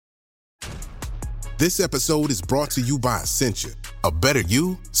This episode is brought to you by Essentia. A better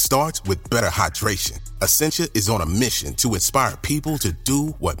you starts with better hydration. Essentia is on a mission to inspire people to do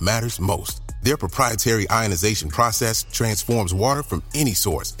what matters most. Their proprietary ionization process transforms water from any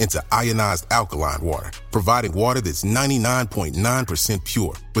source into ionized alkaline water, providing water that's 99.9%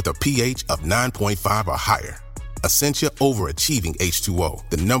 pure with a pH of 9.5 or higher. Essentia overachieving H2O,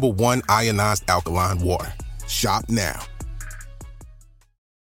 the #1 ionized alkaline water. Shop now.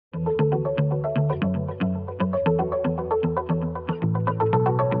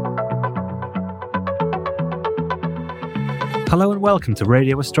 Hello and welcome to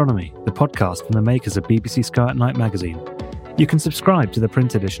Radio Astronomy, the podcast from the makers of BBC Sky at Night magazine. You can subscribe to the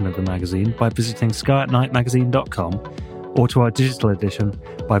print edition of the magazine by visiting skyatnightmagazine.com or to our digital edition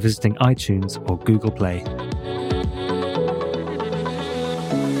by visiting iTunes or Google Play.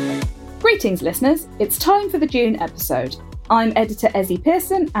 Greetings, listeners. It's time for the June episode. I'm editor Ezzy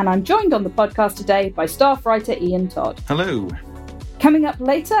Pearson, and I'm joined on the podcast today by staff writer Ian Todd. Hello. Coming up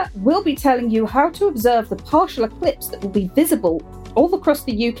later, we'll be telling you how to observe the partial eclipse that will be visible all across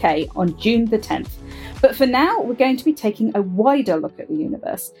the UK on June the 10th. But for now, we're going to be taking a wider look at the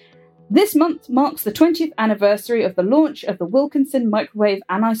universe. This month marks the 20th anniversary of the launch of the Wilkinson Microwave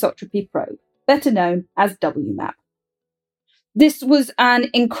Anisotropy Probe, better known as WMAP. This was an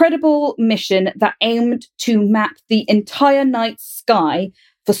incredible mission that aimed to map the entire night sky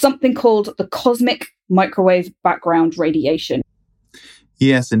for something called the cosmic microwave background radiation.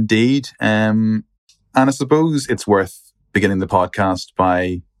 Yes, indeed. And I suppose it's worth beginning the podcast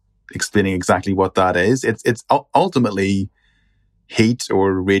by explaining exactly what that is. It's ultimately heat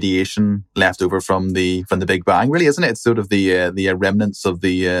or radiation left over from the Big Bang, really, isn't it? It's sort of the remnants of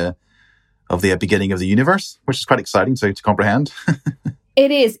the beginning of the universe, which is quite exciting to comprehend. It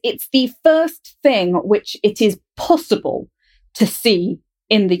is. It's the first thing which it is possible to see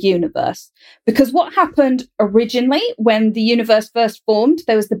in the universe. Because what happened originally when the universe first formed,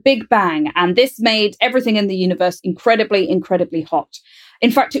 there was the Big Bang, and this made everything in the universe incredibly, incredibly hot.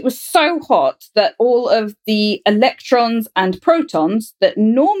 In fact, it was so hot that all of the electrons and protons that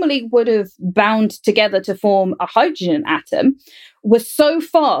normally would have bound together to form a hydrogen atom were so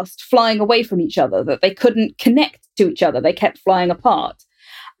fast flying away from each other that they couldn't connect to each other. They kept flying apart.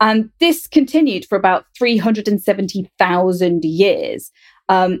 And this continued for about 370,000 years.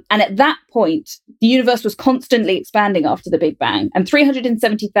 And at that point, the universe was constantly expanding after the Big Bang. And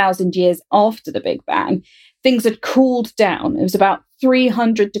 370,000 years after the Big Bang, things had cooled down. It was about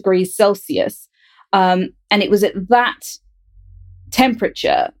 300 degrees Celsius. And it was at that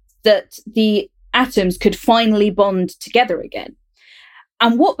temperature that the atoms could finally bond together again.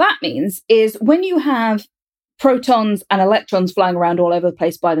 And what that means is when you have protons and electrons flying around all over the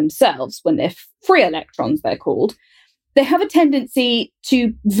place by themselves, when they're free electrons, they're called, they have a tendency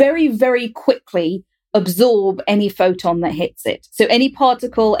to very, very quickly absorb any photon that hits it. So any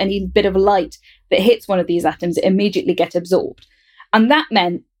particle, any bit of light that hits one of these atoms, it immediately gets absorbed. And that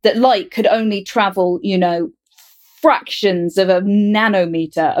meant that light could only travel, fractions of a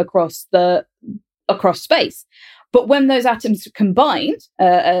nanometer across space. But when those atoms combined,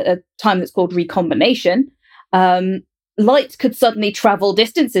 a time that's called recombination, light could suddenly travel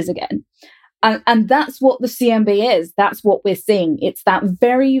distances again. And that's what the CMB is. That's what we're seeing. It's that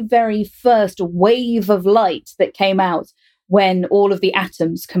very, very first wave of light that came out when all of the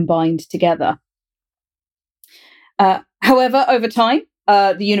atoms combined together. However, over time,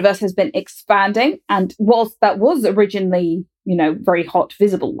 the universe has been expanding. And whilst that was originally, very hot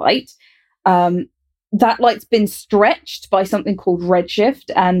visible light, that light's been stretched by something called redshift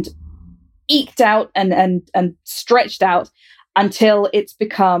and eked out and stretched out until it's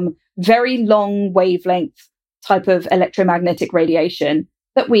become very long wavelength type of electromagnetic radiation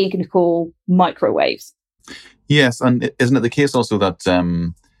that we can call microwaves. Yes, and isn't it the case also that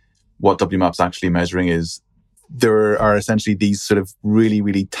what WMAP's actually measuring is there are essentially these sort of really,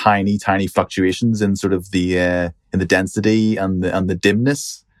 really tiny fluctuations in sort of the in the density and the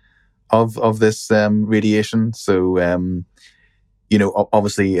dimness of this radiation. So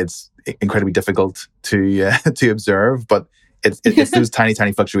obviously it's incredibly difficult to observe, but it's those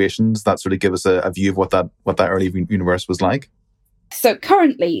tiny fluctuations that sort of give us a view of what that early universe was like. So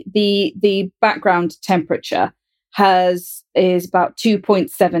currently, the background temperature is about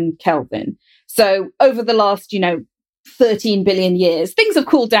 2.7 Kelvin. So over the last 13 billion years, things have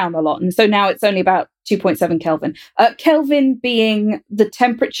cooled down a lot, and so now it's only about 2.7 Kelvin. Kelvin being the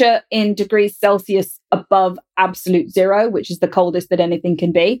temperature in degrees Celsius above absolute zero, which is the coldest that anything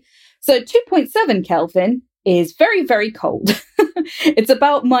can be. So 2.7 Kelvin is very, very cold. It's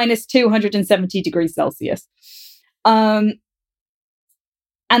about minus 270 degrees Celsius. And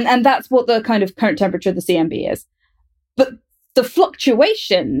And that's what the kind of current temperature of the CMB is. But the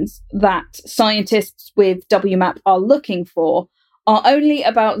fluctuations that scientists with WMAP are looking for are only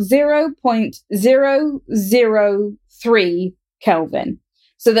about 0.003 Kelvin.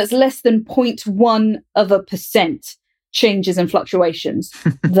 So that's less than 0.1% changes and fluctuations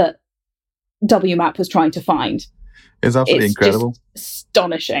that WMAP was trying to find. It's absolutely incredible. Just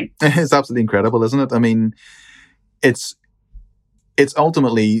astonishing. It's absolutely incredible, isn't it? I mean, it's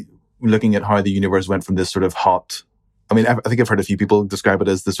ultimately looking at how the universe went from this sort of hot, I mean, I think I've heard a few people describe it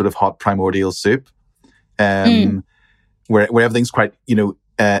as this sort of hot primordial soup, where everything's quite,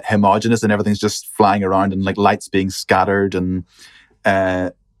 homogeneous and everything's just flying around and like lights being scattered, and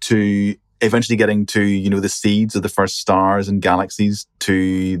to eventually getting to, the seeds of the first stars and galaxies,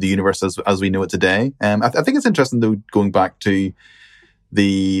 to the universe as we know it today. I think it's interesting, though, going back to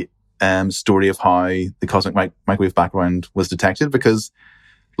the story of how the cosmic microwave background was detected, because,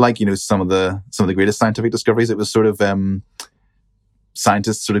 like, some of the greatest scientific discoveries, it was sort of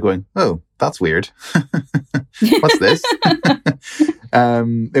scientists sort of going, "Oh, that's weird. What's this?"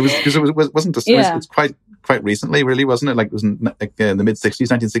 It wasn't just, it's quite recently, really, wasn't it? Like, it was in the mid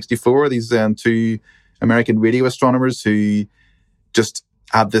 60s, 1964. These two American radio astronomers who just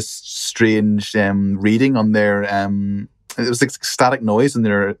had this strange reading on their it was like static noise on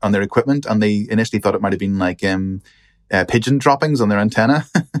their equipment, and they initially thought it might have been like pigeon droppings on their antenna.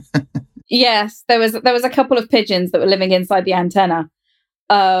 Yes, there was a couple of pigeons that were living inside the antenna,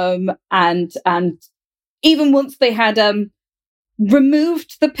 and even once they had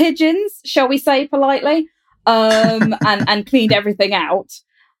removed the pigeons, shall we say politely, and cleaned everything out,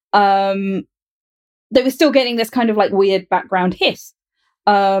 they were still getting this kind of like weird background hiss,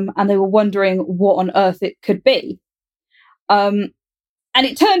 and they were wondering what on earth it could be. And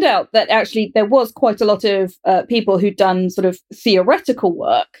it turned out that actually there was quite a lot of people who'd done sort of theoretical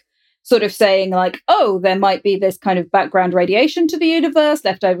work, sort of saying like, oh, there might be this kind of background radiation to the universe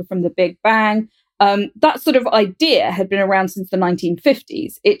left over from the Big Bang. That sort of idea had been around since the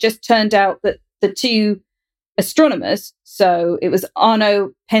 1950s. It just turned out that the two astronomers, so it was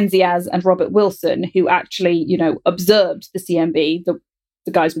Arno Penzias and Robert Wilson, who actually, observed the CMB, the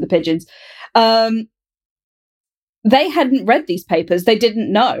guys with the pigeons, they hadn't read these papers. They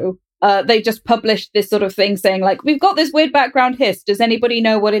didn't know. They just published this sort of thing saying like, we've got this weird background hiss. Does anybody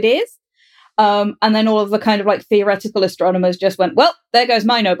know what it is? And then all of the kind of like theoretical astronomers just went, well, there goes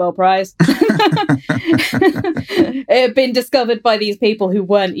my Nobel Prize. It had been discovered by these people who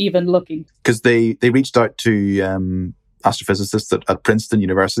weren't even looking. Because they reached out to astrophysicists at Princeton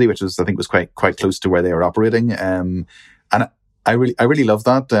University, which was quite close to where they were operating. And I really love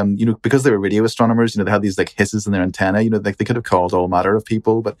that. Because they were radio astronomers, they had these like hisses in their antenna. They could have called all manner of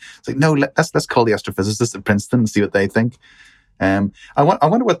people, but it's like, no, let's call the astrophysicists at Princeton and see what they think. I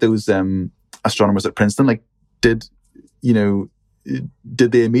wonder what those astronomers at Princeton did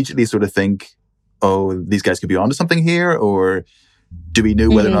they immediately sort of think, oh, these guys could be onto something here, or do we know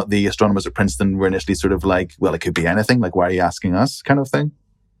whether or not the astronomers at Princeton were initially sort of like, well, it could be anything, like, why are you asking us, kind of thing?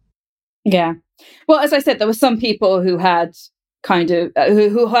 Yeah. Well, as I said, there were some people who had kind of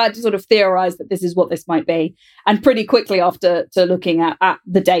who had sort of theorized that this is what this might be, and pretty quickly after looking at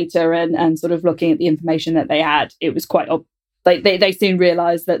the data and sort of looking at the information that they had, it was quite they soon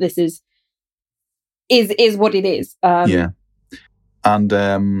realized that this is what it is. And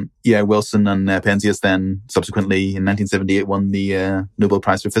Wilson and Penzias then subsequently in 1978 won the Nobel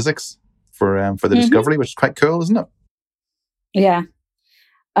Prize for Physics for the discovery, which is quite cool, isn't it? Yeah.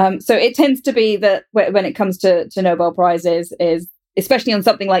 So it tends to be that when it comes to Nobel Prizes, is especially on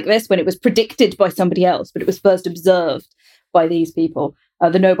something like this, when it was predicted by somebody else, but it was first observed by these people,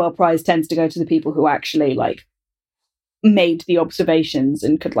 the Nobel Prize tends to go to the people who actually made the observations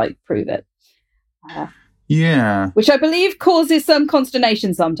and could prove it. Yeah. Which I believe causes some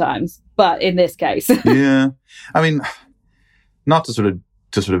consternation sometimes, but in this case. Yeah. I mean, not to sort of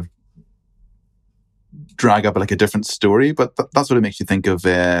drag up a different story, but that sort of makes you think of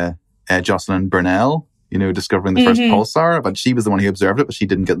Jocelyn Burnell, discovering the first pulsar, but she was the one who observed it, but she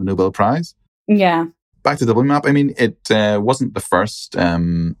didn't get the Nobel Prize. Yeah. Back to WMAP, I mean, it wasn't the first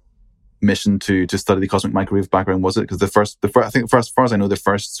mission to study the cosmic microwave background, was it? Because I think as far as I know, the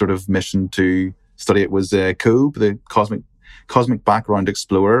first sort of mission to study it was COBE, the Cosmic Background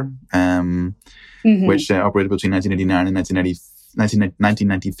Explorer, which operated between 1989 and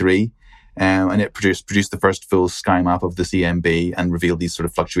 1993. And it produced the first full sky map of the CMB and revealed these sort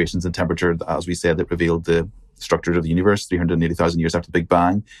of fluctuations in temperature, as we said, that revealed the structure of the universe 380,000 years after the Big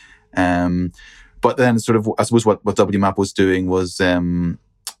Bang. But then sort of, I suppose what WMAP was doing was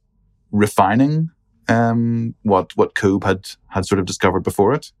refining what Coob had sort of discovered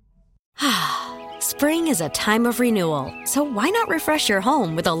before it. Spring is a time of renewal, so why not refresh your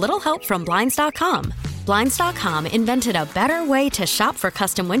home with a little help from Blinds.com? Blinds.com invented a better way to shop for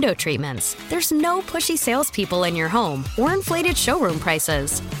custom window treatments. There's no pushy salespeople in your home or inflated showroom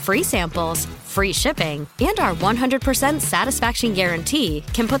prices. Free samples, free shipping, and our 100% satisfaction guarantee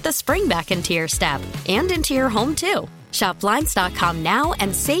can put the spring back into your step and into your home, too. Shop Blinds.com now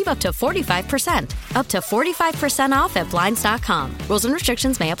and save up to 45%. Up to 45% off at Blinds.com. Rules and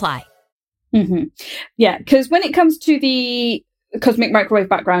restrictions may apply. Mm-hmm. Yeah, because when it comes to the cosmic microwave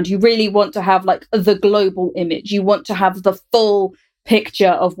background, you really want to have like the global image. You want to have the full picture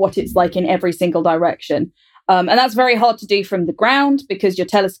of what it's like in every single direction. And that's very hard to do from the ground because your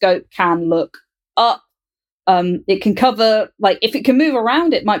telescope can look up. It can cover, like, if it can move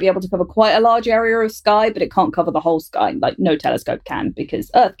around, it might be able to cover quite a large area of sky, but it can't cover the whole sky. Like, no telescope can because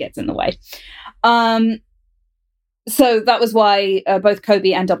Earth gets in the way. So that was why both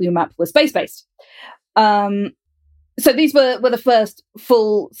COBE and WMAP were space-based. So these were the first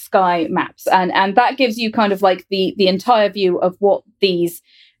full sky maps, and that gives you kind of like the entire view of what these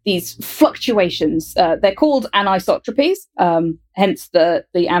fluctuations, they're called anisotropies, hence the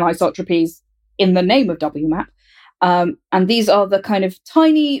anisotropies in the name of WMAP. And these are the kind of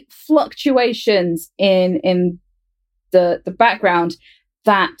tiny fluctuations in the background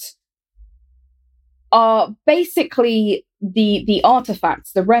that are basically the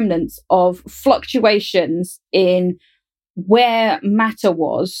artifacts, the remnants of fluctuations in where matter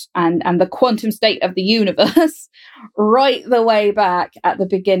was and the quantum state of the universe right the way back at the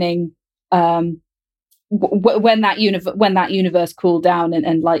beginning, when that universe cooled down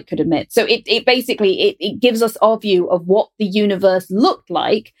and light could emit. So it basically gives us our view of what the universe looked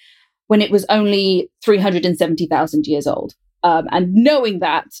like when it was only 370,000 years old. And knowing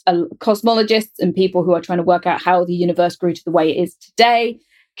that, cosmologists and people who are trying to work out how the universe grew to the way it is today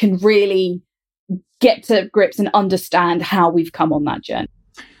can really get to grips and understand how we've come on that journey.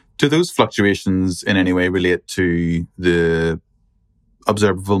 Do those fluctuations in any way relate to the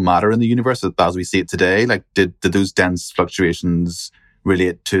observable matter in the universe as we see it today? Like, did those dense fluctuations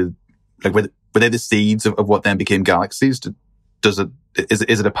relate to, like, were they the seeds of what then became galaxies? Is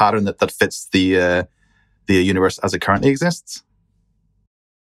it a pattern that fits the universe as it currently exists?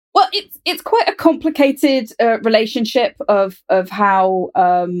 Well, it's quite a complicated relationship of how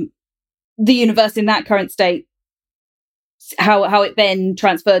the universe in that current state, how it then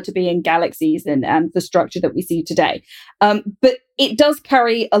transferred to being galaxies and the structure that we see today. But it does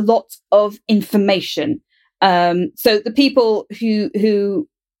carry a lot of information. So the people who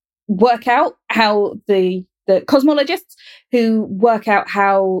work out how the cosmologists who work out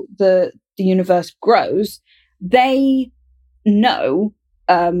how the universe grows, they know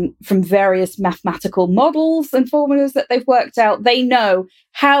from various mathematical models and formulas that they've worked out, they know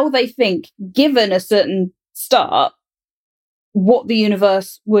how they think, given a certain start, what the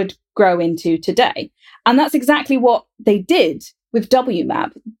universe would grow into today. And that's exactly what they did with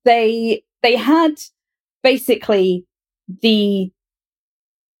WMAP. They had basically the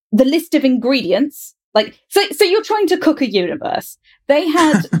list of ingredients. Like, so you're trying to cook a universe. They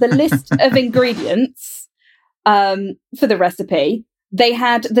had the list of ingredients for the recipe. They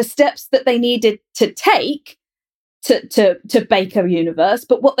had the steps that they needed to take to bake a universe.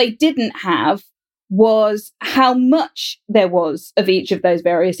 But what they didn't have was how much there was of each of those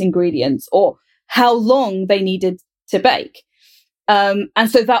various ingredients or how long they needed to bake. And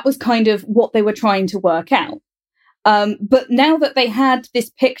so that was kind of what they were trying to work out. But now that they had this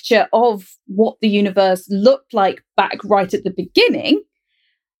picture of what the universe looked like back right at the beginning,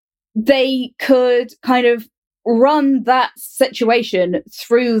 they could kind of run that situation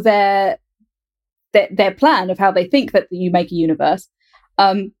through their plan of how they think that you make a universe,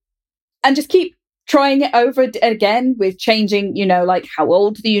 and just keep trying it over again with changing, like how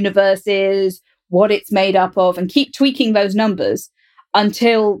old the universe is, what it's made up of, and keep tweaking those numbers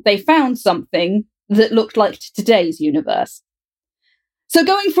until they found something that looked like today's universe. So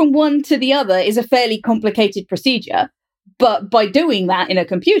going from one to the other is a fairly complicated procedure, but by doing that in a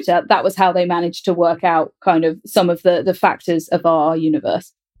computer, that was how they managed to work out kind of some of the factors of our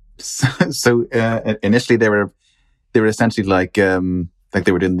universe. So initially they were essentially like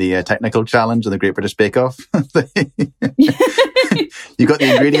they were doing the technical challenge and the Great British Bake Off. You got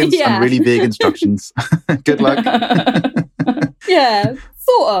the ingredients and really vague instructions. Good luck. Yeah,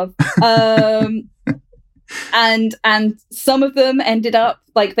 sort of. And some of them ended up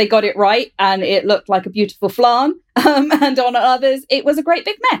like they got it right and it looked like a beautiful flan. And on others, it was a great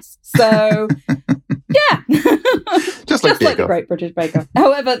big mess. So Yeah. Just like the Great British Bake Off.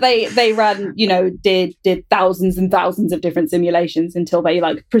 However, they ran, did thousands and thousands of different simulations until they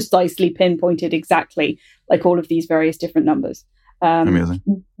like precisely pinpointed exactly like all of these various different numbers.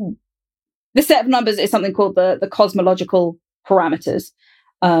 Amazing. The set of numbers is something called the cosmological parameters.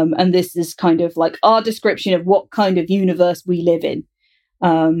 And this is kind of like our description of what kind of universe we live in.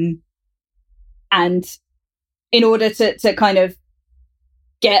 And in order to kind of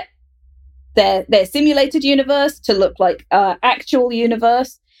get their simulated universe to look like actual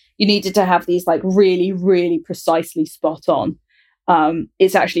universe, you needed to have these like really, really precisely spot on.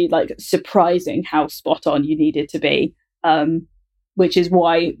 It's actually like surprising how spot on you needed to be, which is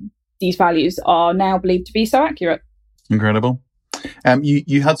why these values are now believed to be so accurate. Incredible.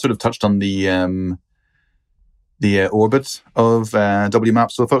 You had sort of touched on the orbit of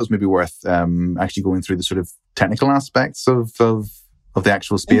WMAP, so I thought it was maybe worth actually going through the sort of technical aspects of the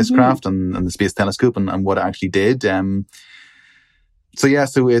actual spacecraft and the Space Telescope and what it actually did. So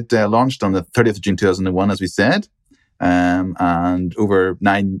it launched on the 30th of June 2001, as we said, and over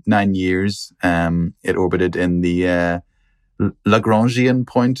nine years, it orbited in the Lagrangian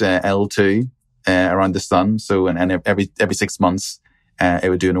point L2 around the Sun. So, and every 6 months, it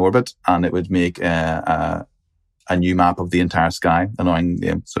would do an orbit, and it would make a new map of the entire sky, allowing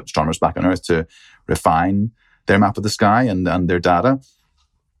the astronomers back on Earth to refine their map of the sky and their data.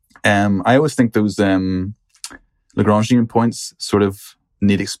 I always think those Lagrangian points sort of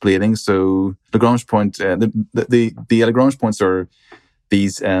need explaining. So Lagrange point, the Lagrange points are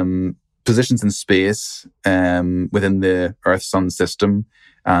these positions in space within the Earth-Sun system,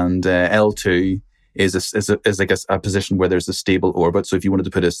 and L2 is I guess a position where there's a stable orbit. So if you wanted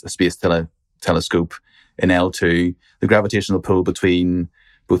to put a space telescope in L2, the gravitational pull between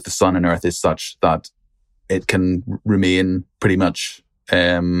both the Sun and Earth is such that it can remain pretty much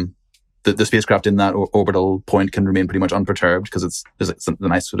the spacecraft in that orbital point can remain pretty much unperturbed because it's a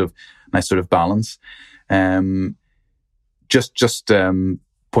nice sort of balance. Just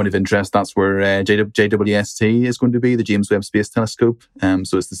point of interest, that's where JWST is going to be, the James Webb Space Telescope.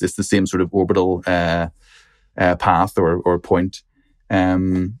 So it's the same sort of orbital path or point.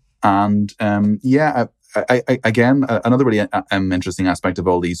 Again, another really interesting aspect of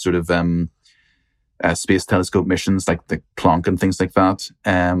all these sort of space telescope missions, like the Planck and things like that,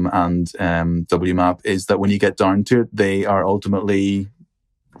 and WMAP, is that when you get down to it, they are ultimately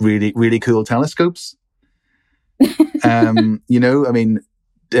really, really cool telescopes.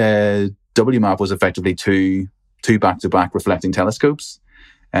 WMAP was effectively two back-to-back reflecting telescopes.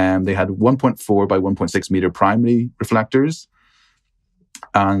 They had 1.4 by 1.6 meter primary reflectors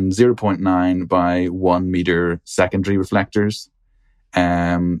and 0.9 by 1 meter secondary reflectors.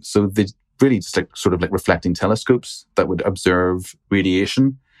 So they really just sort of like reflecting telescopes that would observe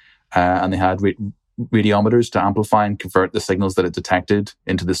radiation, and they had radiometers to amplify and convert the signals that it detected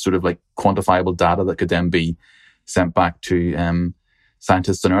into this sort of like quantifiable data that could then be sent back to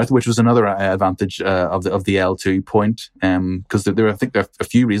scientists on Earth, which was another advantage of the L2 point, because there are a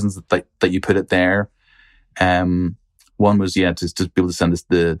few reasons that you put it there. One was to be able to send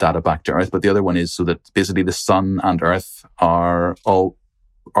the data back to Earth, but the other one is so that basically the Sun and Earth can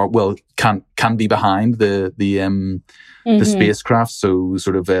be behind the spacecraft. So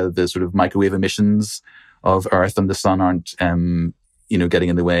sort of the sort of microwave emissions of Earth and the Sun aren't getting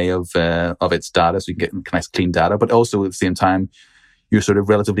in the way of its data, so you can get nice clean data. But also at the same time, you're sort of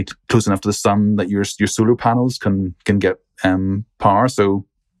relatively close enough to the Sun that your solar panels can get power. So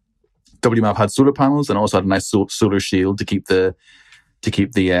WMAP had solar panels and also had a nice solar shield to keep the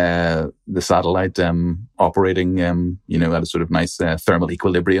satellite operating at a sort of nice thermal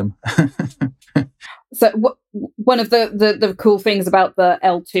equilibrium. So one of the cool things about the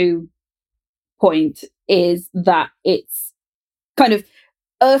L2 point is that it's kind of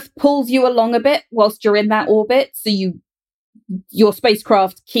Earth pulls you along a bit whilst you're in that orbit, so your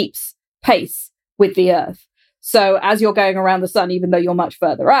spacecraft keeps pace with the Earth. So as you're going around the Sun, even though you're much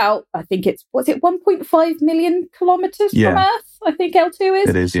further out, I think it's 1.5 million kilometers from Earth, I think L2 is.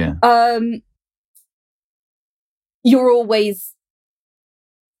 It is, yeah. You're always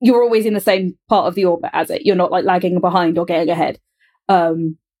in the same part of the orbit as it. You're not like lagging behind or getting ahead,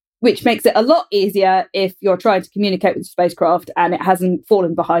 which makes it a lot easier if you're trying to communicate with the spacecraft and it hasn't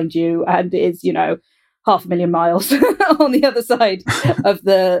fallen behind you and is, 500,000 miles on the other side of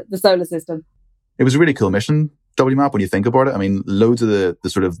the solar system. It was a really cool mission, WMAP, when you think about it. I mean, loads of the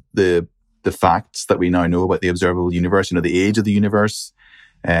sort of the facts that we now know about the observable universe, the age of the universe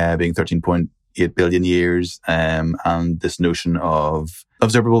being 13.8 billion years, and this notion of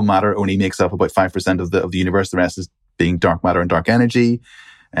observable matter only makes up about 5% of the universe. The rest is being dark matter and dark energy.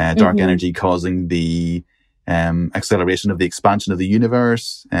 dark energy causing the acceleration of the expansion of the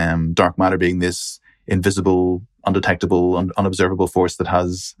universe, dark matter being this invisible, undetectable, unobservable force that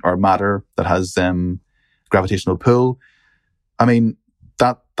has, or matter that has gravitational pull. I mean,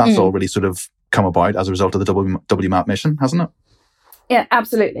 that's already sort of come about as a result of the WMAP mission, hasn't it? Yeah,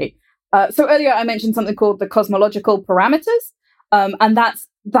 absolutely. So earlier I mentioned something called the cosmological parameters, and that's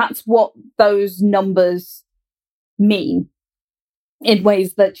what those numbers mean in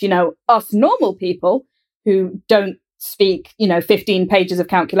ways that, us normal people who don't speak, 15 pages of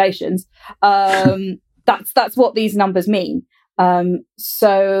calculations, that's what these numbers mean.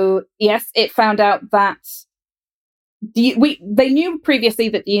 So yes, it found out that they knew previously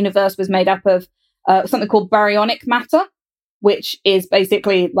that the universe was made up of something called baryonic matter, which is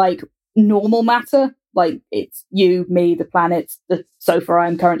basically like normal matter, like it's you, me, the planets, the sofa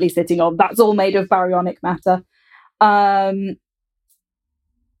I'm currently sitting on. That's all made of baryonic matter. That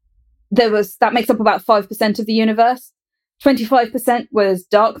makes up about 5% of the universe. 25% was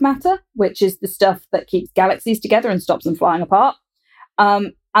dark matter, which is the stuff that keeps galaxies together and stops them flying apart.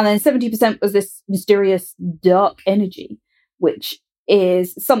 And then 70% was this mysterious dark energy, which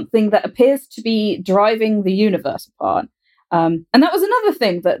is something that appears to be driving the universe apart. And that was another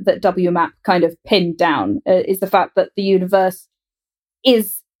thing that WMAP kind of pinned down, is the fact that the universe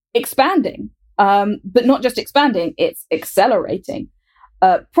is expanding, but not just expanding, it's accelerating.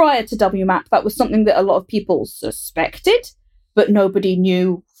 Prior to WMAP, that was something that a lot of people suspected, but nobody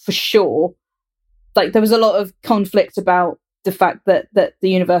knew for sure. Like, there was a lot of conflict about the fact that the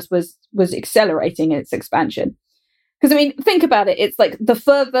universe was accelerating in its expansion. Because, I mean, think about it. It's like the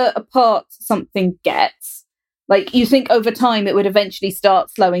further apart something gets, like, you think over time it would eventually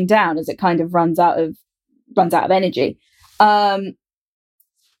start slowing down as it kind of runs out of energy. But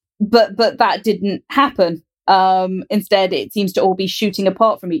that didn't happen. Instead, it seems to all be shooting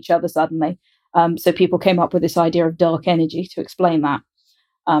apart from each other suddenly. So people came up with this idea of dark energy to explain that.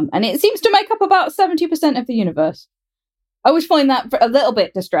 And it seems to make up about 70% of the universe. I always find that a little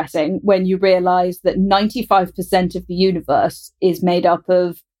bit distressing when you realize that 95% of the universe is made up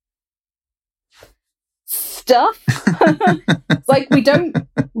of stuff. It's like we don't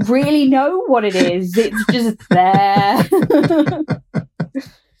really know what it is. It's just there.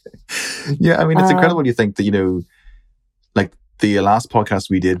 Yeah, I mean, it's incredible. You think that, like the last podcast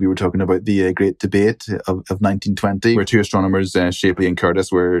we did, we were talking about the Great Debate of 1920, where two astronomers, Shapley and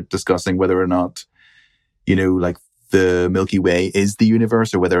Curtis, were discussing whether or not, like the Milky Way is the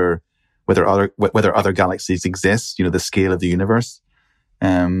universe, or whether other galaxies exist. The scale of the universe.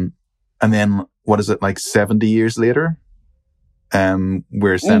 And then what is it, like 70 years later?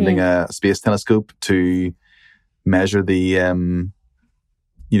 We're sending a space telescope to measure the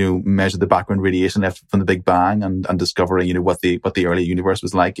background radiation left from the Big Bang, and discovering what the early universe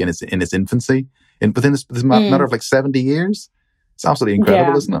was like in its infancy, within this matter of like 70 years. It's absolutely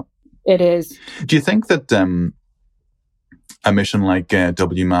incredible, isn't it? It is. Do you think that a mission like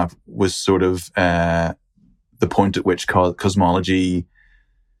WMAP was sort of the point at which cosmology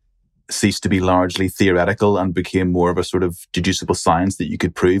ceased to be largely theoretical and became more of a sort of deducible science that you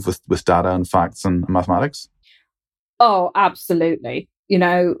could prove with data and facts and mathematics? Oh, absolutely.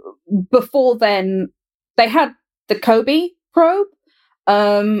 Before then, they had the Kobe probe,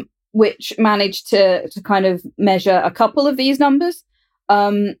 which managed to kind of measure a couple of these numbers.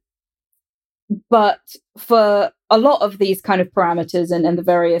 But for a lot of these kind of parameters and the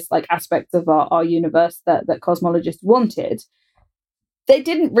various like aspects of our universe that cosmologists wanted, they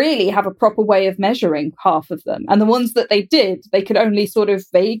didn't really have a proper way of measuring half of them. And the ones that they did, they could only sort of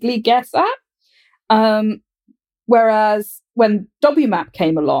vaguely guess at. Whereas when WMAP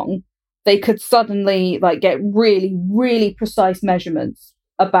came along, they could suddenly like get really, really precise measurements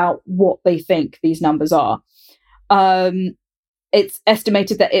about what they think these numbers are. It's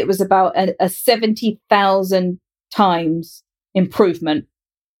estimated that it was about a 70,000 times improvement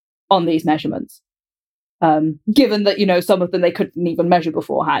on these measurements. Given that, some of them they couldn't even measure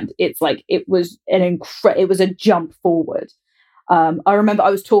beforehand. It's like it was it was a jump forward. I remember I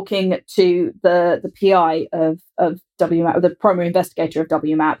was talking to the PI of WMAP, the primary investigator of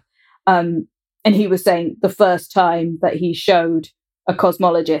WMAP, and he was saying the first time that he showed a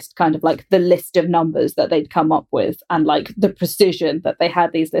cosmologist kind of like the list of numbers that they'd come up with and like the precision that they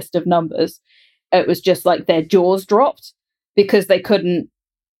had these list of numbers, it was just like their jaws dropped, because they couldn't,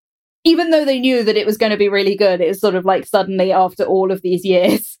 even though they knew that it was going to be really good, it was sort of like suddenly after all of these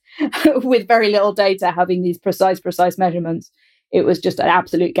years with very little data having these precise measurements, it was just an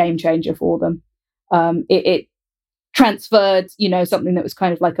absolute game changer for them. It transferred, something that was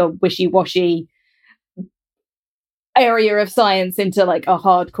kind of like a wishy-washy area of science into like a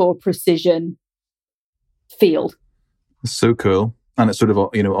hardcore precision field. So cool. And it sort of,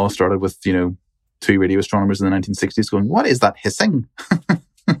 all started with, two radio astronomers in the 1960s going, what is that hissing?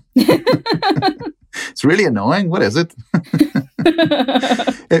 It's really annoying. What is it?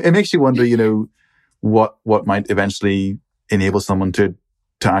 It makes you wonder, what might eventually enable someone to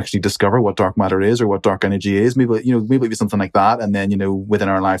actually discover what dark matter is or what dark energy is. Maybe it'll be something like that. And then, within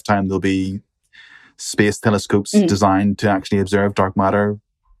our lifetime, there'll be space telescopes designed to actually observe dark matter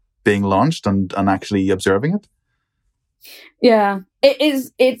being launched and actually observing it. Yeah,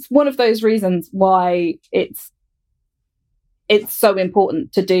 it's one of those reasons why it's so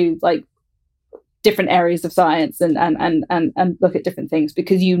important to do like different areas of science and look at different things,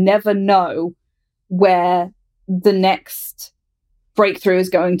 because you never know where the next breakthrough is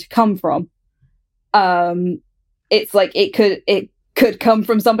going to come from. It's like it could come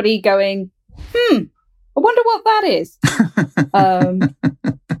from somebody going, I wonder what that is.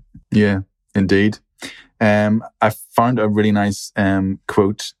 Yeah, indeed. I found a really nice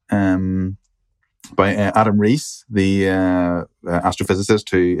quote by Adam Rees, the astrophysicist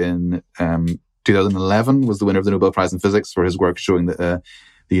who in 2011 was the winner of the Nobel Prize in Physics for his work showing that the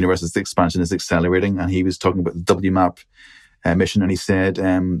universe's expansion is accelerating. And he was talking about the WMAP mission, and he said,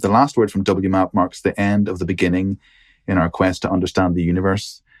 the last word from WMAP marks the end of the beginning in our quest to understand the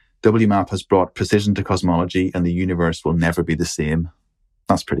universe. WMAP has brought precision to cosmology, and the universe will never be the same.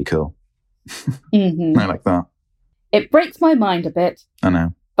 That's pretty cool. Mm-hmm. I like that. It breaks my mind a bit. I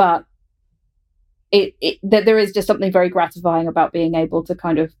know. But there is just something very gratifying about being able to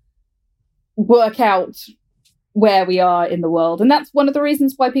kind of work out where we are in the world. And that's one of the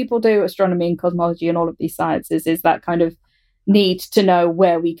reasons why people do astronomy and cosmology and all of these sciences, is that kind of need to know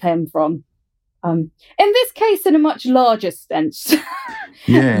where we came from. In this case, in a much larger sense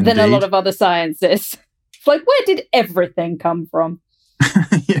than a lot of other sciences. It's like, where did everything come from?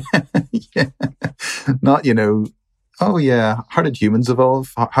 yeah. Not, oh yeah, how did humans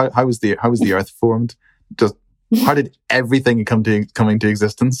evolve? How was the Earth formed? Just how did everything come to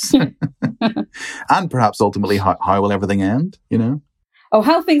existence? And perhaps ultimately, how will everything end? Oh,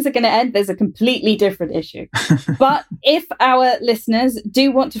 how things are going to end, there's a completely different issue. But if our listeners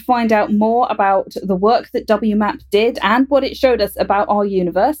do want to find out more about the work that WMAP did and what it showed us about our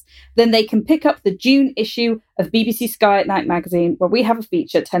universe, then they can pick up the June issue of BBC Sky at Night magazine, where we have a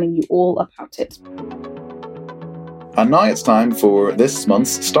feature telling you all about it. And now it's time for this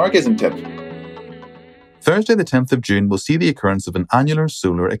month's stargazing tip. Thursday the 10th of June will see the occurrence of an annular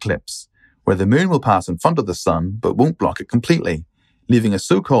solar eclipse, where the moon will pass in front of the sun but won't block it completely, leaving a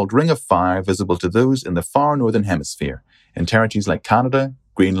so-called ring of fire visible to those in the far northern hemisphere, in territories like Canada,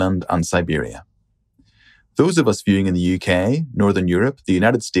 Greenland and Siberia. Those of us viewing in the UK, Northern Europe, the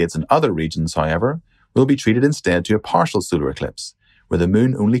United States and other regions, however, will be treated instead to a partial solar eclipse, where the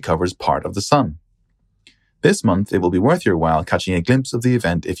moon only covers part of the sun. This month, it will be worth your while catching a glimpse of the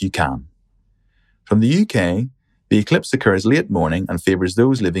event if you can. From the UK, the eclipse occurs late morning and favours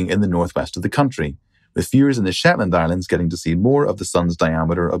those living in the northwest of the country, with viewers in the Shetland Islands getting to see more of the sun's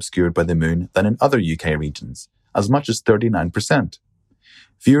diameter obscured by the moon than in other UK regions, as much as 39%.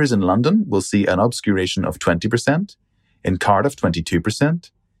 Viewers in London will see an obscuration of 20%, in Cardiff 22%,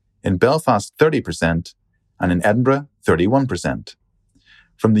 in Belfast 30%, and in Edinburgh 31%.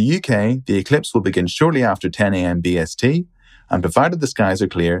 From the UK, the eclipse will begin shortly after 10 a.m. BST, and provided the skies are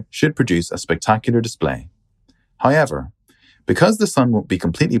clear, should produce a spectacular display. However, because the sun won't be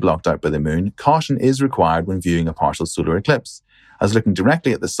completely blocked out by the moon, caution is required when viewing a partial solar eclipse, as looking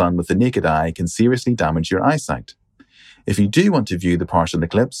directly at the sun with the naked eye can seriously damage your eyesight. If you do want to view the partial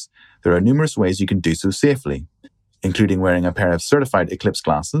eclipse, there are numerous ways you can do so safely, including wearing a pair of certified eclipse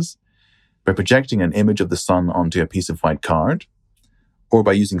glasses, by projecting an image of the sun onto a piece of white card, or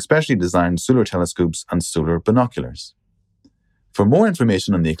by using specially designed solar telescopes and solar binoculars. For more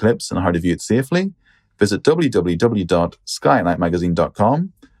information on the eclipse and how to view it safely, visit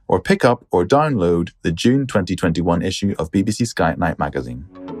www.skyatnightmagazine.com or pick up or download the June 2021 issue of BBC Sky at Night magazine.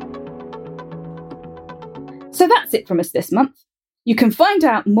 So that's it from us this month. You can find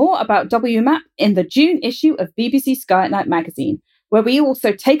out more about WMAP in the June issue of BBC Sky at Night magazine, where we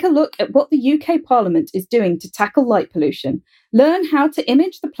also take a look at what the UK Parliament is doing to tackle light pollution, learn how to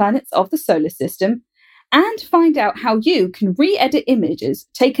image the planets of the solar system, and find out how you can re-edit images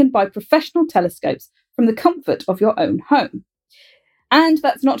taken by professional telescopes from the comfort of your own home. And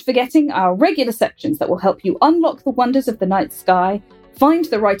that's not forgetting our regular sections that will help you unlock the wonders of the night sky, find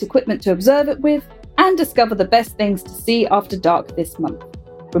the right equipment to observe it with, and discover the best things to see after dark this month.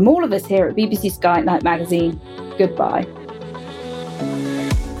 From all of us here at BBC Sky at Night magazine, goodbye.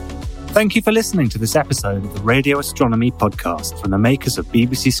 Thank you for listening to this episode of the Radio Astronomy podcast from the makers of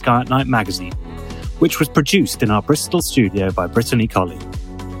BBC Sky at Night magazine, which was produced in our Bristol studio by Brittany Colley.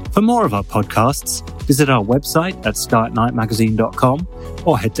 For more of our podcasts, visit our website at skyatnightmagazine.com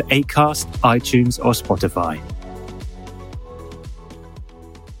or head to Acast, iTunes or Spotify.